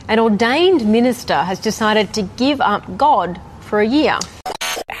An ordained minister has decided to give up God for a year.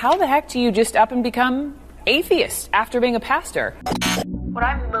 How the heck do you just up and become atheist after being a pastor? What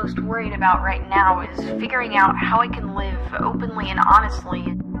I'm most worried about right now is figuring out how I can live openly and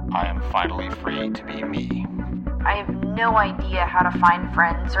honestly. I am finally free to be me. I have no idea how to find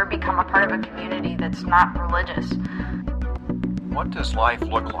friends or become a part of a community that's not religious. What does life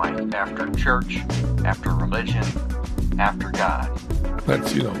look like after church, after religion, after God?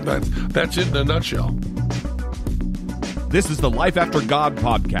 That's it in a nutshell. This is the Life After God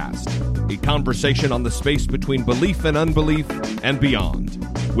podcast, a conversation on the space between belief and unbelief and beyond,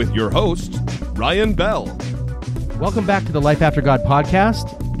 with your host, Ryan Bell. Welcome back to the Life After God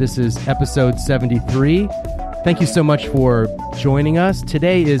podcast. This is episode 73. Thank you so much for joining us.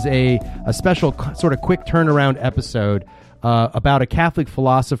 Today is a special sort of quick turnaround episode about a Catholic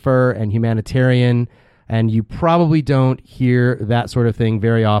philosopher and humanitarian, and you probably don't hear that sort of thing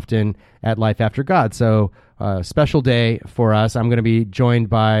very often at Life After God. So special day for us. I'm going to be joined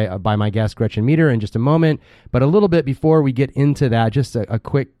by my guest, Gretchen Meter, in just a moment. But a little bit before we get into that, just a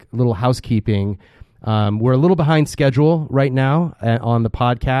quick little housekeeping. We're a little behind schedule right now on the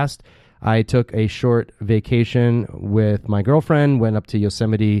podcast. I took a short vacation with my girlfriend, went up to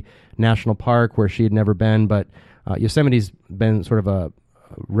Yosemite National Park where she had never been, but Yosemite's been sort of a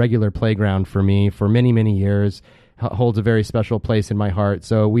regular playground for me for many, many years. Holds a very special place in my heart.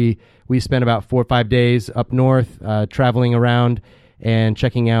 So we spent about 4 or 5 days up north, traveling around and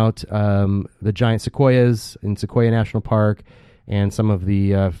checking out the giant sequoias in Sequoia National Park and some of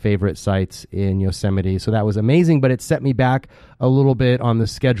the favorite sites in Yosemite. So that was amazing, but it set me back a little bit on the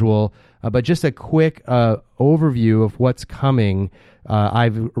schedule. But just a quick overview of what's coming.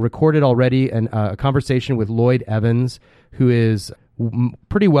 I've recorded already a conversation with Lloyd Evans, who is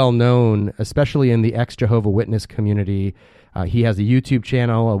pretty well known, especially in the ex-Jehovah's Witness community. He has a YouTube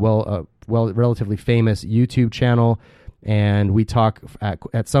channel, relatively famous YouTube channel, and we talk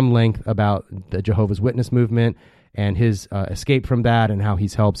at some length about the Jehovah's Witness movement and his escape from that and how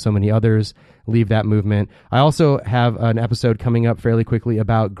he's helped so many others leave that movement. I also have an episode coming up fairly quickly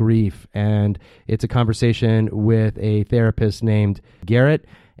about grief, and it's a conversation with a therapist named Garrett,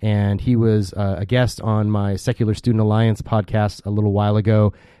 and he was a guest on my Secular Student Alliance podcast a little while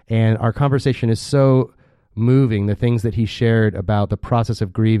ago, and our conversation is so moving, the things that he shared about the process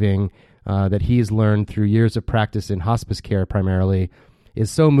of grieving that he's learned through years of practice in hospice care primarily,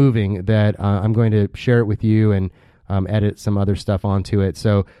 is so moving that I'm going to share it with you and edit some other stuff onto it.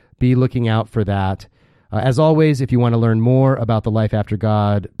 So be looking out for that. As always, if you want to learn more about the Life After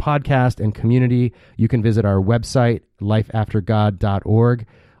God podcast and community, you can visit our website, lifeaftergod.org.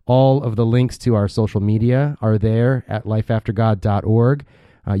 All of the links to our social media are there at lifeaftergod.org.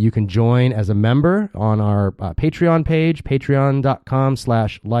 You can join as a member on our Patreon page,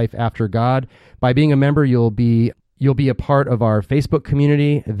 patreon.com/lifeaftergod. By being a member, you'll be a part of our Facebook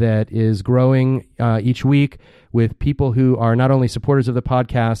community that is growing each week with people who are not only supporters of the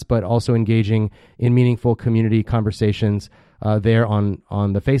podcast, but also engaging in meaningful community conversations there on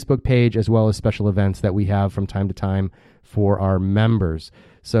the Facebook page, as well as special events that we have from time to time for our members.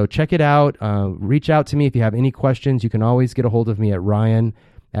 So check it out. Reach out to me if you have any questions. You can always get a hold of me at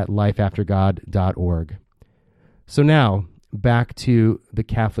ryan@lifeaftergod.org. So now, back to the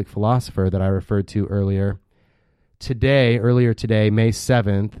Catholic philosopher that I referred to earlier. Earlier today, May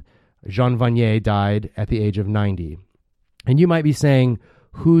 7th, Jean Vanier died at the age of 90. And you might be saying,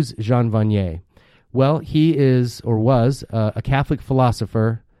 who's Jean Vanier? Well, he is, or was, a Catholic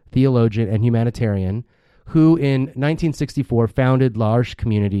philosopher, theologian, and humanitarian who in 1964 founded L'Arche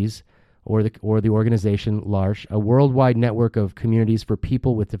Communities, or the organization L'Arche, a worldwide network of communities for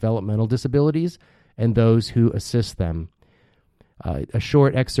people with developmental disabilities and those who assist them. A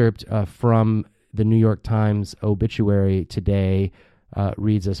short excerpt from the New York Times obituary today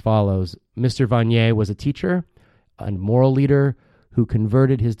reads as follows. Mr. Vanier was a teacher and moral leader who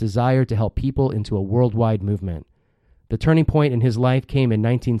converted his desire to help people into a worldwide movement. The turning point in his life came in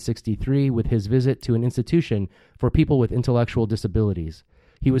 1963 with his visit to an institution for people with intellectual disabilities.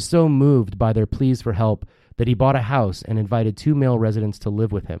 He was so moved by their pleas for help that he bought a house and invited 2 male residents to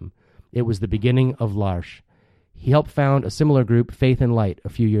live with him. It was the beginning of L'Arche. He helped found a similar group, Faith and Light, a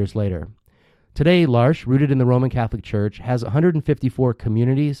few years later. Today, L'Arche, rooted in the Roman Catholic Church, has 154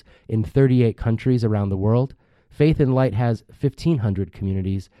 communities in 38 countries around the world. Faith and Light has 1,500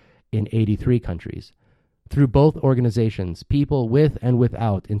 communities in 83 countries. Through both organizations, people with and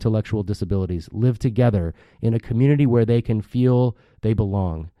without intellectual disabilities live together in a community where they can feel they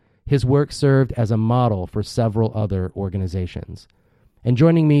belong. His work served as a model for several other organizations. And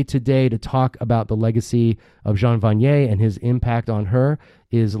joining me today to talk about the legacy of Jean Vanier and his impact on her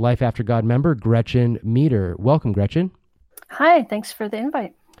is Life After God member Gretchen Meador. Welcome, Gretchen. Hi, thanks for the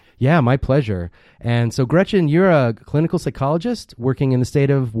invite. Yeah, my pleasure. And so, Gretchen, you're a clinical psychologist working in the state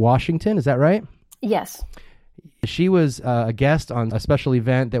of Washington. Is that right? Yes. She was a guest on a special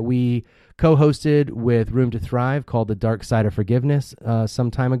event that we co-hosted with Room to Thrive called The Dark Side of Forgiveness some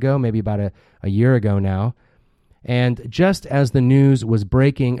time ago, maybe about a year ago now. And just as the news was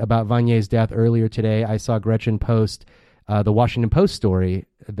breaking about Vanier's death earlier today, I saw Gretchen post the Washington Post story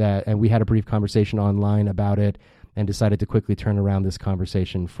and we had a brief conversation online about it and decided to quickly turn around this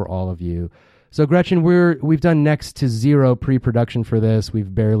conversation for all of you. So Gretchen, we've done next to zero pre-production for this.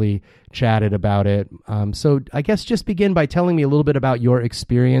 We've barely chatted about it. So I guess just begin by telling me a little bit about your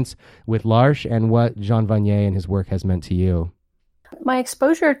experience with L'Arche and what Jean Vanier and his work has meant to you. My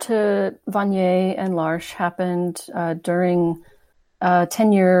exposure to Vanier and L'Arche happened during a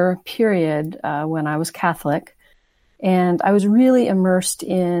 10-year period when I was Catholic. And I was really immersed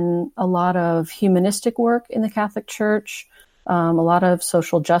in a lot of humanistic work in the Catholic Church, a lot of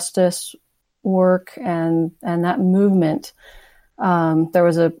social justice work and that movement. There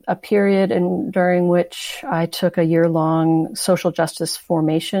was a period during which I took a year-long social justice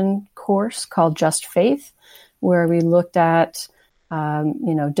formation course called Just Faith, where we looked at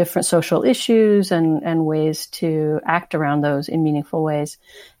different social issues and ways to act around those in meaningful ways.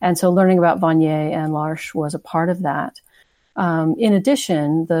 And so learning about Vanier and L'Arche was a part of that. In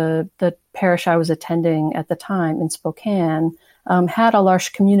addition, the parish I was attending at the time in Spokane had a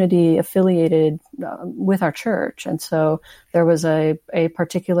L'Arche community affiliated with our church. And so there was a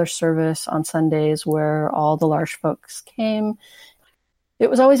particular service on Sundays where all the L'Arche folks came. It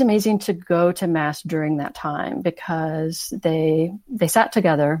was always amazing to go to Mass during that time because they sat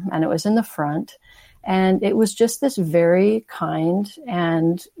together and it was in the front. And it was just this very kind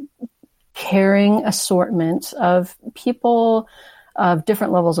and caring assortment of people of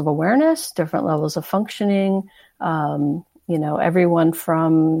different levels of awareness, different levels of functioning, everyone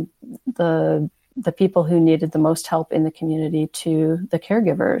from the people who needed the most help in the community to the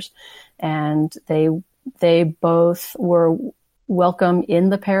caregivers. And they both were welcome in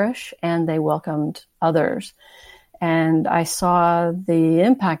the parish and they welcomed others. And I saw the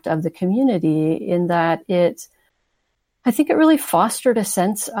impact of the community in that I think it really fostered a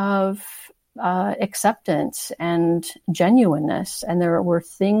sense of acceptance and genuineness. And there were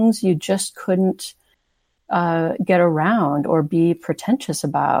things you just couldn't get around or be pretentious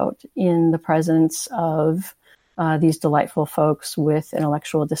about in the presence of these delightful folks with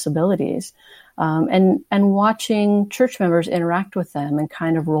intellectual disabilities. And watching church members interact with them and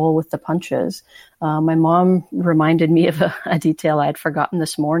kind of roll with the punches. My mom reminded me of a detail I had forgotten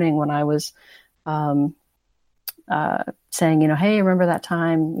this morning when I was saying, hey, remember that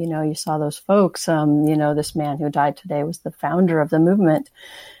time, you saw those folks, this man who died today was the founder of the movement.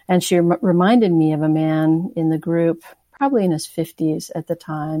 And she reminded me of a man in the group, probably in his 50s at the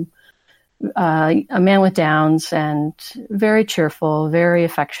time, a man with Downs and very cheerful, very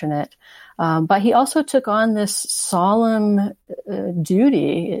affectionate. But he also took on this solemn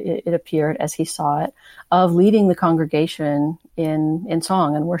duty, it appeared as he saw it, of leading the congregation in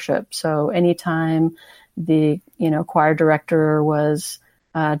song and worship. So anytime the choir director was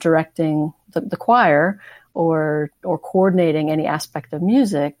directing the choir or coordinating any aspect of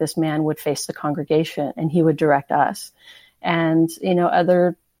music, this man would face the congregation and he would direct us. And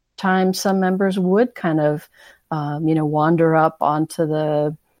other times some members would kind of wander up onto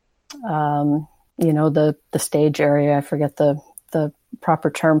the stage area. I forget the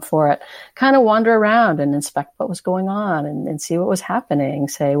proper term for it, kind of wander around and inspect what was going on and see what was happening,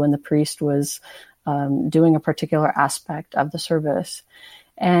 say when the priest was doing a particular aspect of the service.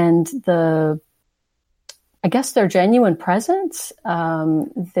 And their genuine presence,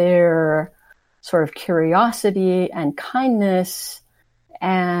 their sort of curiosity and kindness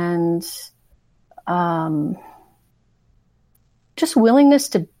and just willingness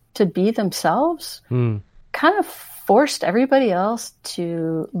to be themselves kind of forced everybody else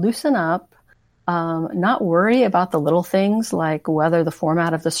to loosen up, not worry about the little things like whether the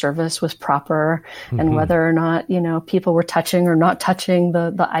format of the service was proper and whether or not, people were touching or not touching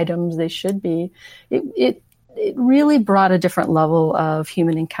the items they should be. It really brought a different level of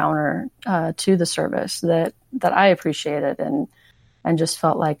human encounter to the service that I appreciated and just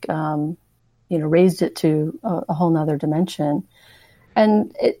felt like, raised it to a whole nother dimension.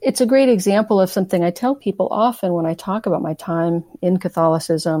 And it's a great example of something I tell people often when I talk about my time in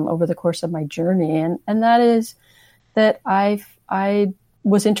Catholicism over the course of my journey. And that is that I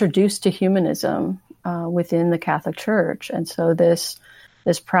was introduced to humanism within the Catholic Church. And so this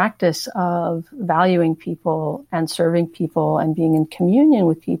this practice of valuing people and serving people and being in communion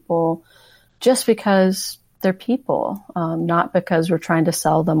with people just because they're people, not because we're trying to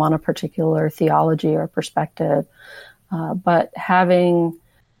sell them on a particular theology or perspective, but having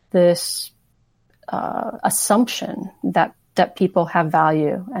this assumption that people have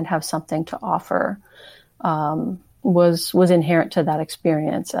value and have something to offer was inherent to that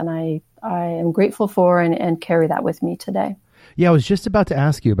experience. And I am grateful for and carry that with me today. Yeah, I was just about to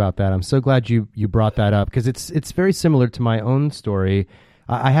ask you about that. I'm so glad you brought that up, because it's very similar to my own story.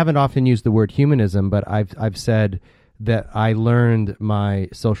 I haven't often used the word humanism, but I've said that I learned my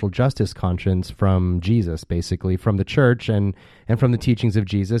social justice conscience from Jesus, basically, from the church and from the teachings of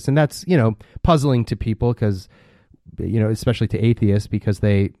Jesus. And that's, puzzling to people because, especially to atheists, because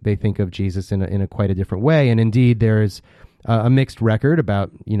they think of Jesus in a quite a different way. And indeed, there's a mixed record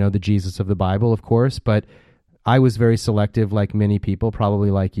about, the Jesus of the Bible, of course, but I was very selective, like many people,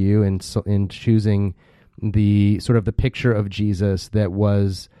 probably like you, in choosing the sort of the picture of Jesus that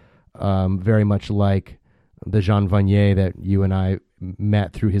was very much like the Jean Vanier that you and I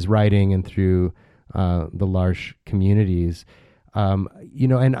met through his writing and through the L'Arche communities.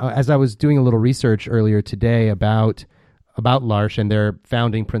 And as I was doing a little research earlier today about L'Arche and their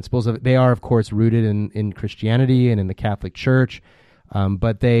founding principles, they are, of course, rooted in Christianity and in the Catholic Church.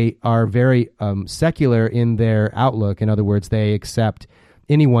 But they are very secular in their outlook. In other words, they accept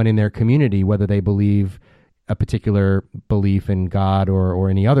anyone in their community, whether they believe a particular belief in God or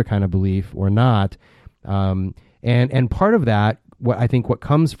any other kind of belief or not. And part of that, what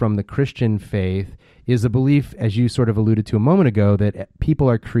comes from the Christian faith is a belief, as you sort of alluded to a moment ago, that people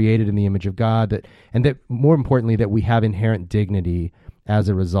are created in the image of God, and that more importantly, that we have inherent dignity as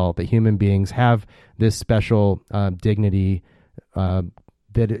a result, that human beings have this special dignity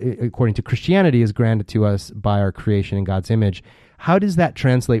that, according to Christianity, is granted to us by our creation in God's image. How does that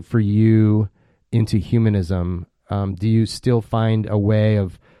translate for you into humanism? Do you still find a way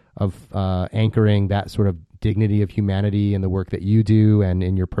of anchoring that sort of dignity of humanity in the work that you do and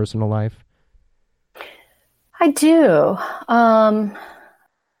in your personal life? I do.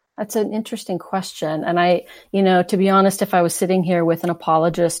 That's an interesting question. And to be honest, if I was sitting here with an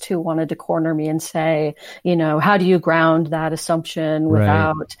apologist who wanted to corner me and say, how do you ground that assumption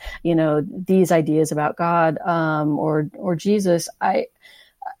without, these ideas about God, or Jesus,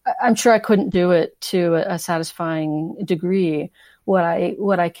 I'm sure I couldn't do it to a satisfying degree. What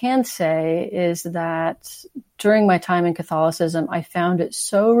I can say is that during my time in Catholicism, I found it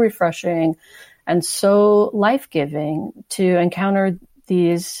so refreshing and so life-giving to encounter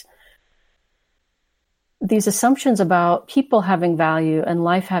these assumptions about people having value and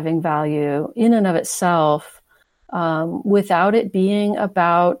life having value in and of itself, without it being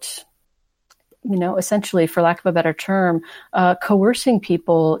about, essentially, for lack of a better term, coercing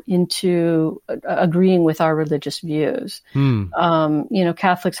people into agreeing with our religious views.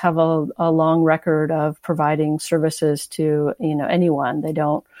 Catholics have a long record of providing services to, anyone. They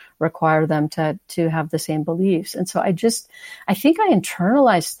don't require them to have the same beliefs. And so I think I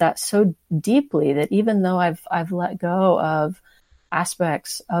internalized that so deeply that even though I've let go of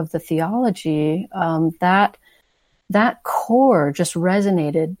aspects of the theology, that core just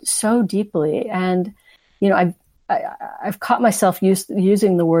resonated so deeply. And, I've caught myself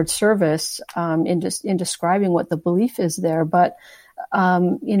using the word service, in describing what the belief is there. But,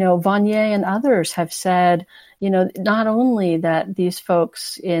 Vanier and others have said, not only that these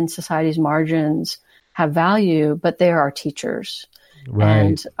folks in society's margins have value, but they are our teachers. Right.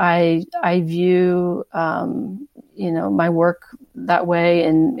 And I view, my work that way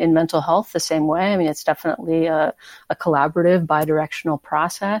in mental health the same way. I mean, it's definitely a collaborative, bidirectional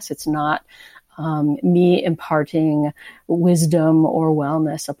process. It's not me imparting wisdom or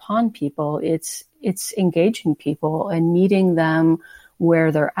wellness upon people. It's engaging people and meeting them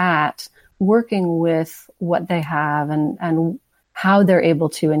where they're at, working with what they have and how they're able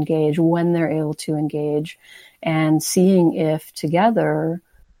to engage, when they're able to engage, and seeing if together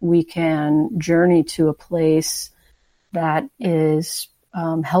we can journey to a place that is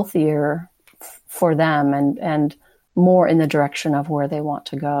healthier for them and more in the direction of where they want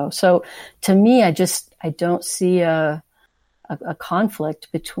to go. So to me, I don't see a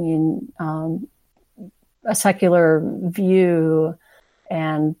conflict between a secular view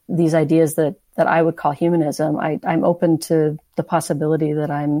and these ideas that I would call humanism. I'm open to the possibility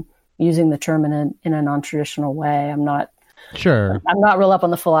that I'm using the term in a non-traditional way. I'm not real up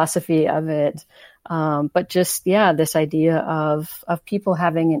on the philosophy of it. But just, this idea of people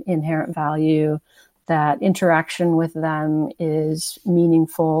having an inherent value, that interaction with them is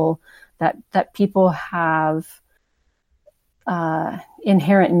meaningful, that people have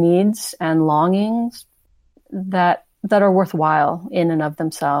inherent needs and longings that are worthwhile in and of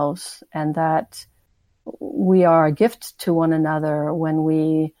themselves, and that we are a gift to one another when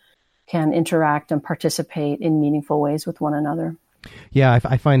we can interact and participate in meaningful ways with one another. Yeah,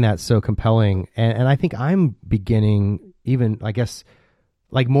 I find that so compelling. And I think I'm beginning, even, I guess,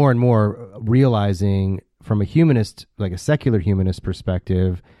 like more and more realizing from a humanist, like a secular humanist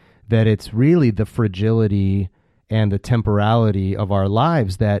perspective, that it's really the fragility and the temporality of our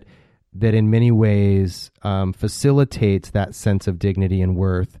lives that in many ways facilitates that sense of dignity and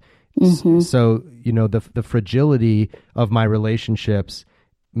worth. Mm-hmm. So, the fragility of my relationships,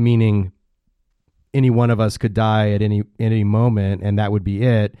 meaning any one of us could die at any moment, and that would be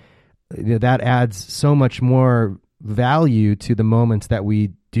it. That adds so much more value to the moments that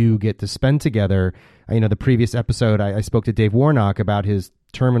we do get to spend together. The previous episode, I spoke to Dave Warnock about his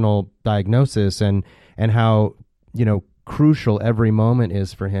terminal diagnosis and how, crucial every moment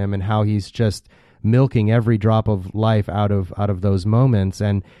is for him, and how he's just milking every drop of life out of those moments.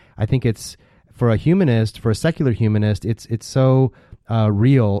 And I think it's, for a humanist, for a secular humanist, it's so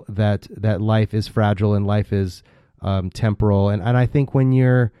real that life is fragile and life is temporal. And I think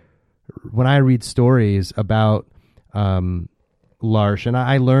when I read stories about L'Arche, and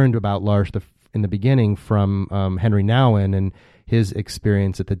I learned about L'Arche in the beginning from Henry Nouwen and his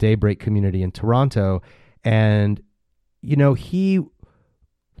experience at the Daybreak community in Toronto. And, he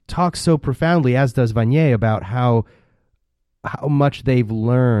talks so profoundly, as does Vanier, about how much they've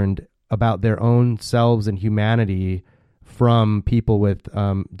learned about their own selves and humanity from people with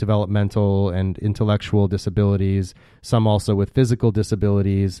developmental and intellectual disabilities, some also with physical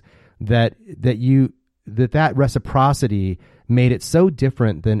disabilities, that reciprocity made it so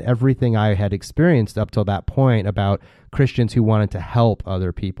different than everything I had experienced up till that point about Christians who wanted to help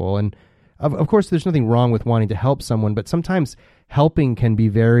other people. And of course, there's nothing wrong with wanting to help someone, but sometimes helping can be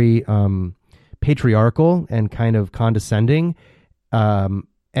very patriarchal and kind of condescending.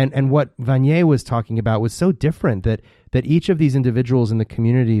 And what Vanier was talking about was so different, that each of these individuals in the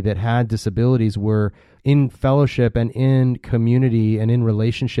community that had disabilities were in fellowship and in community and in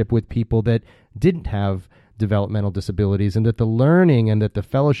relationship with people that didn't have developmental disabilities, and that the learning and that the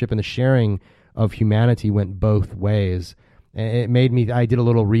fellowship and the sharing of humanity went both ways. And it made me, I did a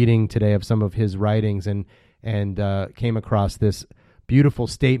little reading today of some of his writings and came across this beautiful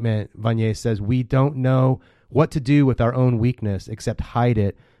statement. Vanier says, "We don't know what to do with our own weakness except hide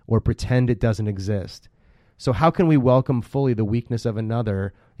it or pretend it doesn't exist. So how can we welcome fully the weakness of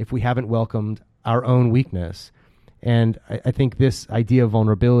another if we haven't welcomed our own weakness?" And I think this idea of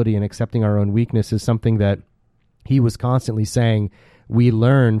vulnerability and accepting our own weakness is something that he was constantly saying we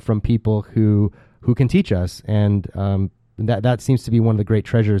learn from people who can teach us. And that seems to be one of the great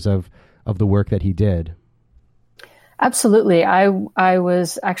treasures of the work that he did. Absolutely. I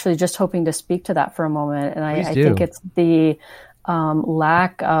was actually just hoping to speak to that for a moment. And I think it's the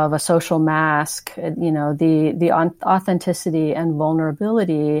lack of a social mask, the authenticity and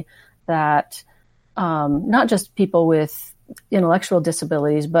vulnerability that not just people with intellectual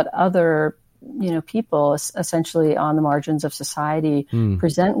disabilities, but other people essentially on the margins of society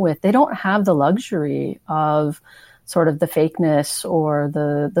present with. They don't have the luxury of sort of the fakeness or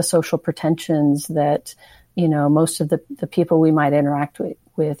the social pretensions that most of the people we might interact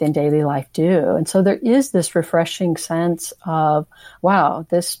with in daily life do. And so there is this refreshing sense of, wow,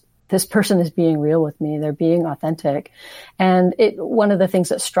 this person is being real with me. They're being authentic. And one of the things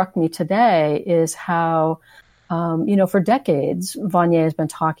that struck me today is how, for decades, Vanier has been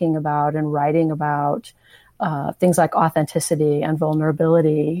talking about and writing about things like authenticity and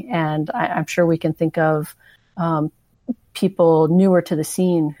vulnerability. And I'm sure we can think of people newer to the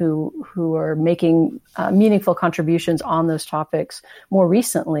scene who are making meaningful contributions on those topics more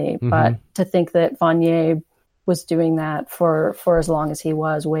recently. Mm-hmm. But to think that Vanier was doing that for as long as he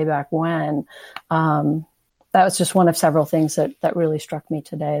was way back when, that was just one of several things that really struck me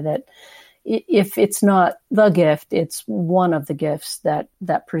today, that if it's not the gift, it's one of the gifts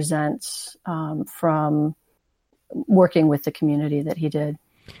that presents from working with the community that he did.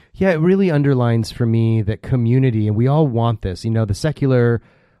 Yeah, it really underlines for me that community, and we all want this, the secular,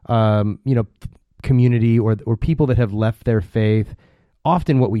 community or people that have left their faith.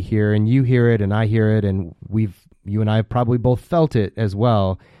 Often what we hear, and you hear it and I hear it, and you and I have probably both felt it as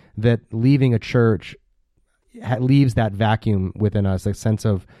well, that leaving a church leaves that vacuum within us, a sense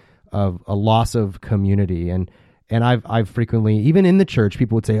of a loss of community. And I've frequently, even in the church,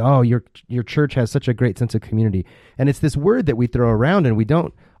 people would say, "Oh, your church has such a great sense of community." And it's this word that we throw around, and we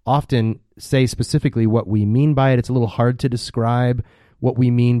don't often say specifically what we mean by it. It's a little hard to describe what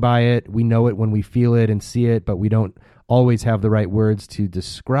we mean by it. We know it when we feel it and see it, but we don't always have the right words to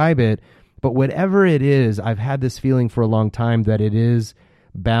describe it. But whatever it is, I've had this feeling for a long time that it is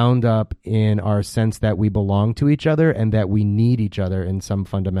bound up in our sense that we belong to each other and that we need each other in some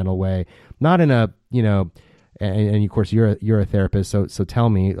fundamental way. Not in a, and of course you're a therapist, so tell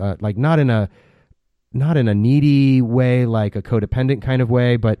me, like not in a needy way, like a codependent kind of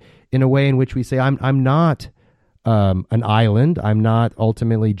way, but in a way in which we say, I'm not an island. I'm not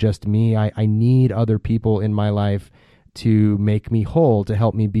ultimately just me. I need other people in my life to make me whole, to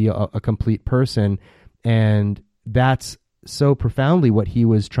help me be a complete person. And that's so profoundly what he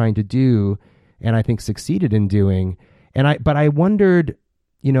was trying to do, and I think succeeded in doing. But I wondered,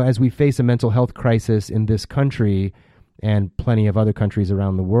 as we face a mental health crisis in this country and plenty of other countries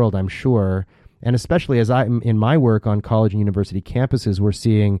around the world, I'm sure, and especially as I'm in my work on college and university campuses, we're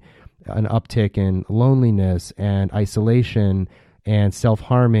seeing an uptick in loneliness and isolation and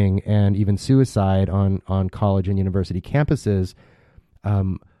self-harming and even suicide on college and university campuses.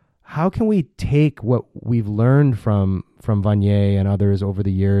 How can we take what we've learned from Vanier and others over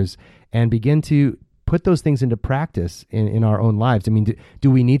the years and begin to put those things into practice in our own lives? I mean, do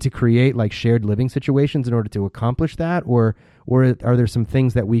we need to create like shared living situations in order to accomplish that? Or are there some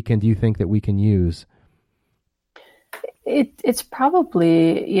things that do you think that we can use? It's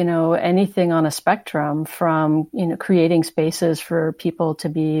probably, anything on a spectrum from, creating spaces for people to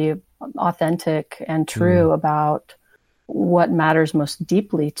be authentic and true about what matters most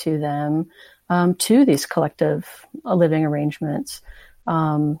deeply to them, to these collective living arrangements.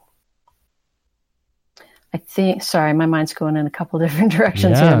 I think, sorry, my mind's going in a couple different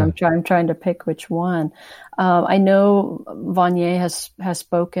directions here, and I'm trying to pick which one. I know Vanier has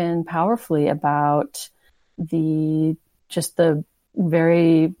spoken powerfully about the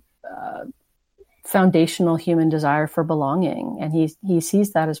very foundational human desire for belonging, and he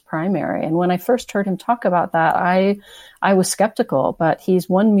sees that as primary. And when I first heard him talk about that, I was skeptical, but he's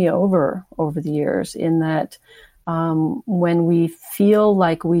won me over the years in that when we feel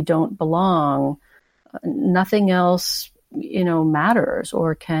like we don't belong, nothing else matters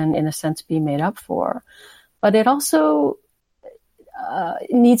or can in a sense be made up for. But it also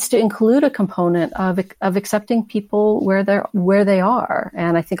needs to include a component of accepting people where they are.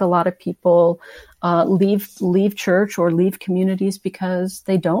 And I think a lot of people leave church or leave communities because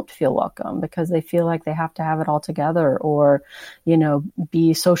they don't feel welcome, because they feel like they have to have it all together, or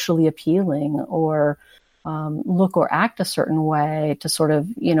be socially appealing, or look or act a certain way to sort of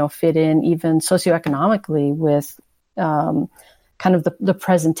fit in even socioeconomically with kind of the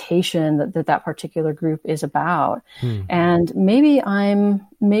presentation that particular group is about. And maybe I'm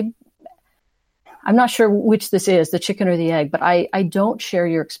not sure which this is, the chicken or the egg, but I don't share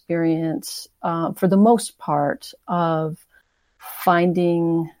your experience for the most part of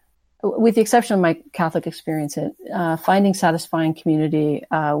finding, with the exception of my Catholic experience, finding satisfying community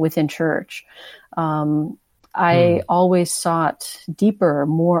within church. I always sought deeper,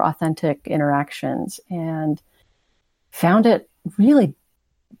 more authentic interactions, and found it really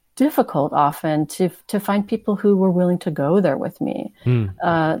difficult often to find people who were willing to go there with me.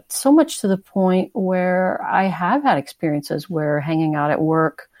 So much to the point where I have had experiences where hanging out at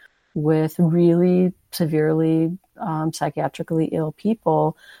work with really severely psychiatrically ill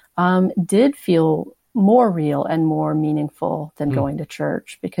people did feel more real and more meaningful than going to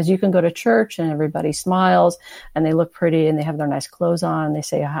church, because you can go to church and everybody smiles and they look pretty and they have their nice clothes on and they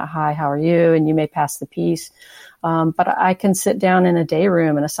say, hi, how are you? And you may pass the peace. But I can sit down in a day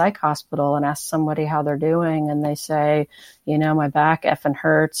room in a psych hospital and ask somebody how they're doing, and they say, my back effing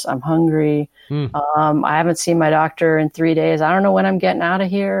hurts. I'm hungry. I haven't seen my doctor in 3 days. I don't know when I'm getting out of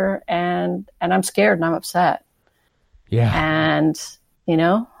here, and I'm scared and I'm upset. Yeah. And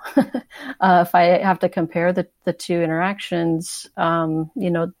if I have to compare the two interactions,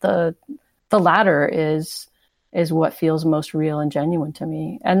 the latter is what feels most real and genuine to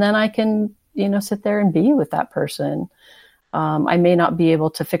me. And then I can sit there and be with that person. I may not be able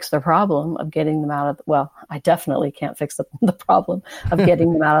to fix their problem of getting them out of, I definitely can't fix the problem of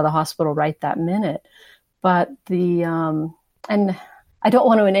getting them out of the hospital right that minute. But and I don't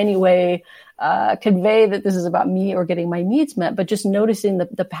want to in any way convey that this is about me or getting my needs met, but just noticing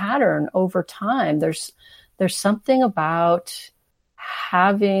the pattern over time. There's something about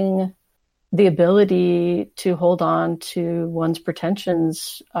having the ability to hold on to one's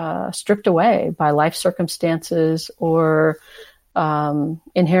pretensions stripped away by life circumstances or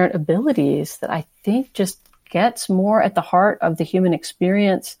inherent abilities that I think just gets more at the heart of the human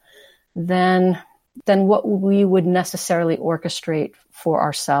experience than what we would necessarily orchestrate for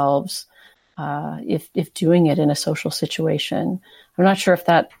ourselves if doing it in a social situation. I'm not sure if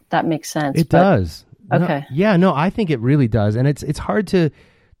that makes sense. It does. Okay. No, I think it really does. And it's hard to,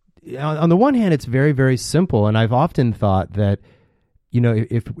 on the one hand, it's very, very simple. And I've often thought that,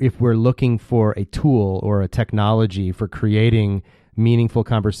 if we're looking for a tool or a technology for creating meaningful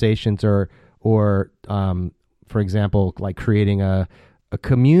conversations or for example, like creating a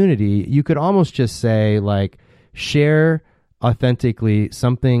community, you could almost just say like, share authentically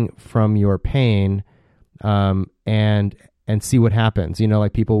something from your pain, and see what happens.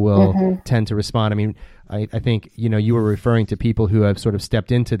 Like people will tend to respond. I mean, I think, you were referring to people who have sort of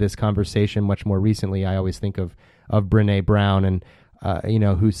stepped into this conversation much more recently. I always think of Brené Brown and,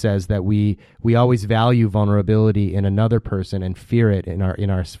 who says that we always value vulnerability in another person and fear it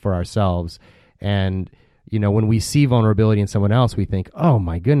for ourselves. And, when we see vulnerability in someone else, we think, oh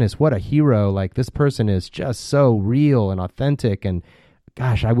my goodness, what a hero. Like this person is just so real and authentic. And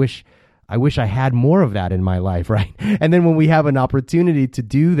gosh, I wish I had more of that in my life, right? And then when we have an opportunity to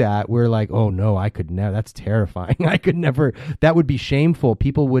do that, we're like, oh no, I could never, that's terrifying. I could never, that would be shameful.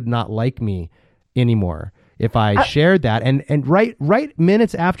 People would not like me anymore if I shared that. And right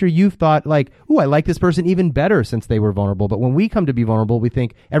minutes after you've thought like, ooh, I like this person even better since they were vulnerable. But when we come to be vulnerable, we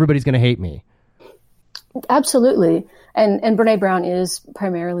think everybody's going to hate me. Absolutely. And Brené Brown is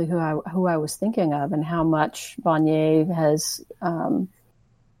primarily who I was thinking of, and how much Vanier has, at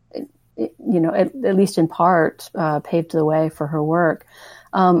least in part, paved the way for her work.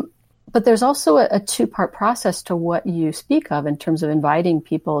 But there's also a two-part process to what you speak of in terms of inviting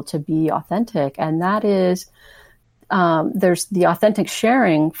people to be authentic. And that is, there's the authentic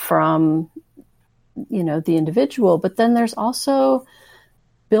sharing from, the individual, but then there's also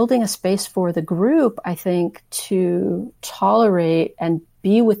building a space for the group, I think, to tolerate and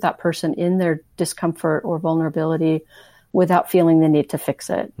be with that person in their discomfort or vulnerability without feeling the need to fix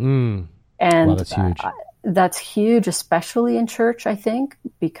it. And well, that's huge. That's huge, especially in church, I think,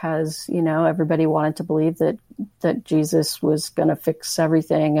 because, everybody wanted to believe that Jesus was going to fix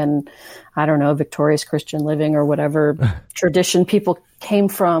everything. And I don't know, victorious Christian living or whatever tradition people came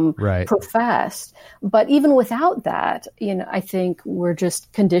from professed. But even without that, I think we're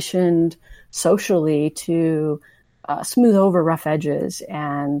just conditioned socially to smooth over rough edges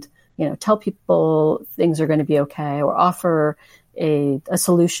and, tell people things are going to be okay, or offer a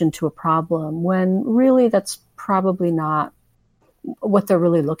solution to a problem, when really that's probably not what they're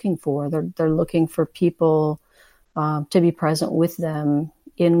really looking for. They're looking for people to be present with them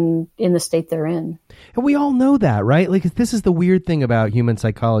in the state they're in. And we all know that, right? Like, this is the weird thing about human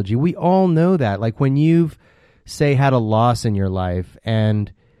psychology. We all know that. Like when you've, say, had a loss in your life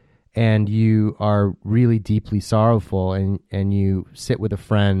and you are really deeply sorrowful and you sit with a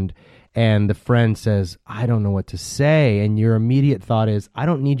friend and the friend says, I don't know what to say. And your immediate thought is, I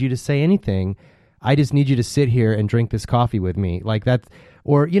don't need you to say anything. I just need you to sit here and drink this coffee with me. Like that's,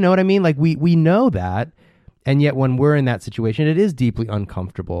 or you know what I mean? Like we know that. And yet when we're in that situation, it is deeply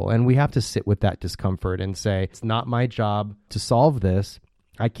uncomfortable. And we have to sit with that discomfort and say, it's not my job to solve this.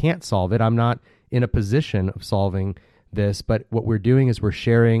 I can't solve it. I'm not in a position of solving this. But what we're doing is we're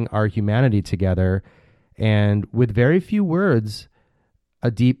sharing our humanity together. And with very few words, a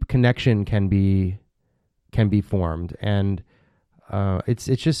deep connection can be formed. And it's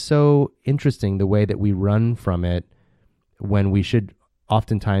just so interesting the way that we run from it when we should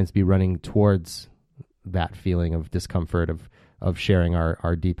oftentimes be running towards that feeling of discomfort, of sharing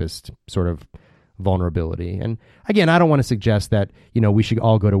our deepest sort of vulnerability. And again, I don't want to suggest that, we should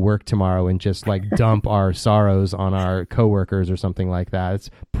all go to work tomorrow and just like dump our sorrows on our coworkers or something like that.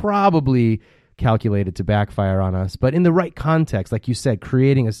 It's probably calculated to backfire on us, but in the right context, like you said,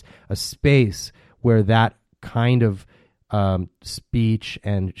 creating a space where that kind of speech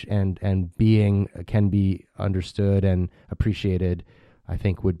and being can be understood and appreciated, I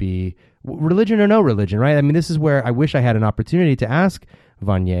think would be religion or no religion, right? I mean, this is where I wish I had an opportunity to ask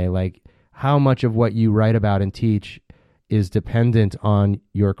Vanier, like, how much of what you write about and teach is dependent on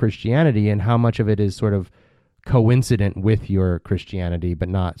your Christianity and how much of it is sort of coincident with your Christianity, but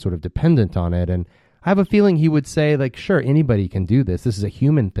not sort of dependent on it. And I have a feeling he would say, like, sure, anybody can do this. This is a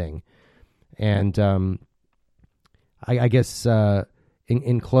human thing. And I guess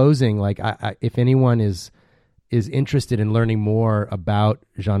in closing, like, if anyone is interested in learning more about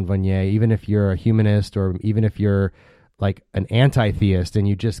Jean Vanier, even if you're a humanist or even if you're like an anti-theist and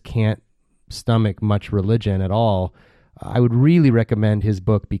you just can't stomach much religion at all, I would really recommend his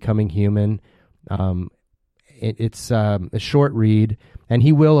book, Becoming Human. It's a short read, and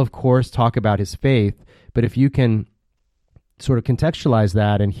he will, of course, talk about his faith, but if you can sort of contextualize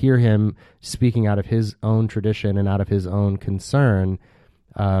that and hear him speaking out of his own tradition and out of his own concern,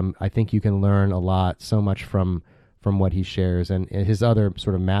 I think you can learn a lot, so much from what he shares. And his other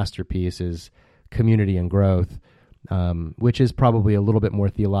sort of masterpiece is community and growth, which is probably a little bit more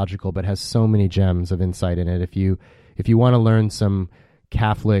theological, but has so many gems of insight in it. If you want to learn some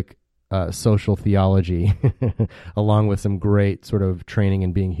Catholic social theology, along with some great sort of training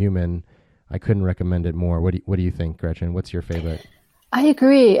in being human, I couldn't recommend it more. What do you think, Gretchen? What's your favorite? I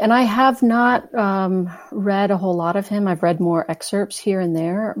agree. And I have not read a whole lot of him. I've read more excerpts here and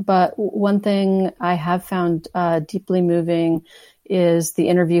there. But one thing I have found deeply moving is the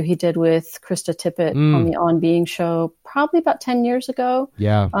interview he did with Krista Tippett on the On Being show, probably about 10 years ago.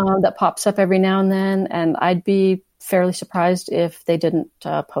 Yeah. That pops up every now and then. And I'd be fairly surprised if they didn't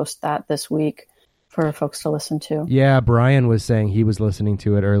post that this week for folks to listen to. Yeah, Brian was saying he was listening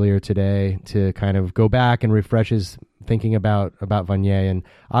to it earlier today to kind of go back and refresh his thinking about Vanier. And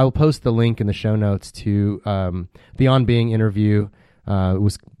I'll post the link in the show notes to the On Being interview. It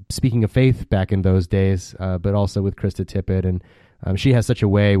was speaking of faith back in those days, but also with Krista Tippett. And she has such a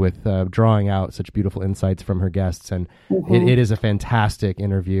way with drawing out such beautiful insights from her guests. And it is a fantastic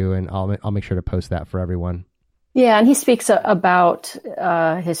interview, and I'll make sure to post that for everyone. Yeah, and he speaks about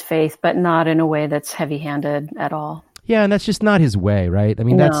his faith, but not in a way that's heavy-handed at all. Yeah, and that's just not his way, right? I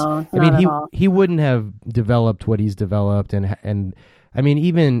mean, he wouldn't have developed what he's developed, and I mean,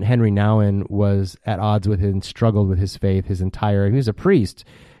 even Henry Nouwen was at odds with it and struggled with his faith he was a priest,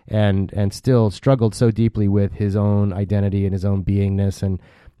 and still struggled so deeply with his own identity and his own beingness, and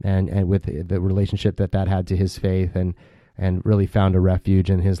with the relationship that had to his faith, and really found a refuge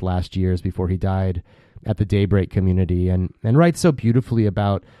in his last years before he died at the Daybreak community, and writes so beautifully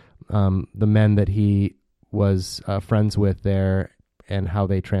about the men that he was friends with there and how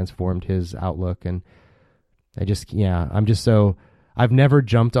they transformed his outlook. And I've never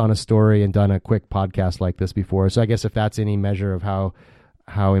jumped on a story and done a quick podcast like this before. So I guess if that's any measure of how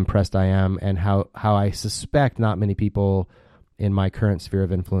impressed I am, and how I suspect not many people in my current sphere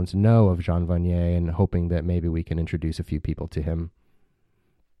of influence know of Jean Vanier, and hoping that maybe we can introduce a few people to him.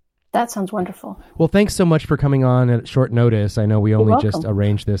 That sounds wonderful. Well, thanks so much for coming on at short notice. I know we only just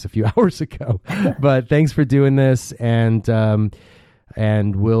arranged this a few hours ago, but thanks for doing this, and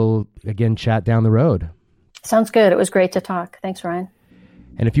we'll again chat down the road. Sounds good. It was great to talk. Thanks, Ryan.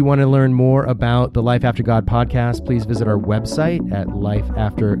 And if you want to learn more about the Life After God podcast, please visit our website at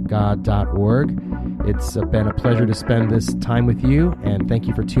lifeaftergod.org. It's been a pleasure to spend this time with you, and thank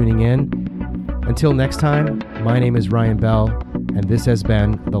you for tuning in. Until next time, my name is Ryan Bell, and this has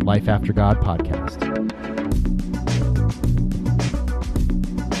been the Life After God podcast.